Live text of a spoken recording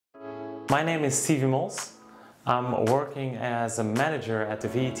My name is Stevie Mols. I'm working as a manager at the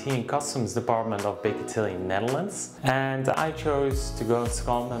VAT and Customs Department of Big Netherlands. And I chose to go to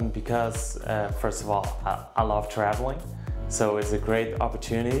Scotland because, first of all, I love traveling. So it's a great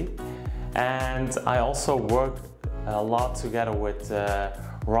opportunity. And I also work a lot together with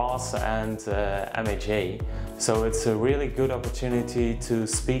Ross and MHA. So it's a really good opportunity to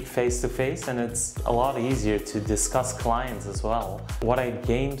speak face to face, and it's a lot easier to discuss clients as well. What I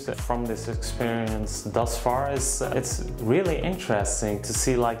gained from this experience thus far is it's really interesting to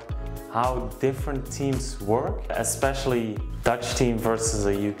see how different teams work, especially Dutch team versus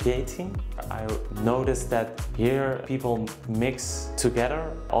a UK team. I noticed that here people mix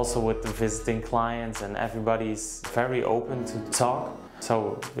together, also with the visiting clients, and everybody's very open to talk.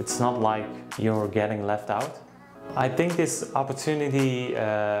 So it's not like you're getting left out. I think this opportunity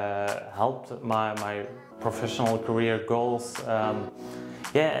helped my professional career goals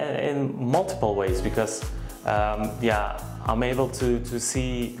in multiple ways, because I'm able to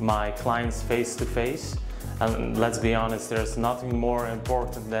see my clients face to face. And let's be honest, there's nothing more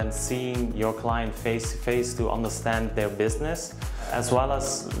important than seeing your client face to face to understand their business, as well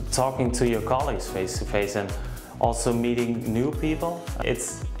as talking to your colleagues face to face and also meeting new people.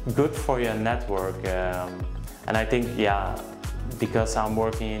 It's good for your network. And I think, because I'm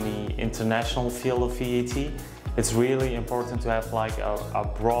working in the international field of VAT, it's really important to have a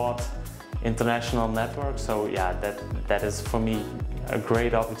broad international network. So that is for me a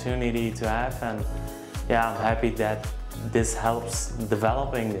great opportunity to have, and I'm happy that this helps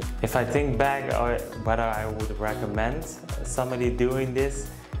developing it. If I think back whether I would recommend somebody doing this,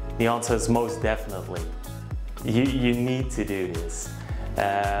 the answer is most definitely. You need to do this.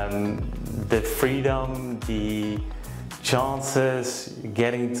 The freedom, the chances,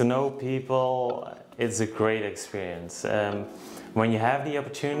 getting to know people, it's a great experience. When you have the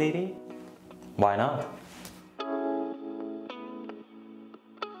opportunity, why not?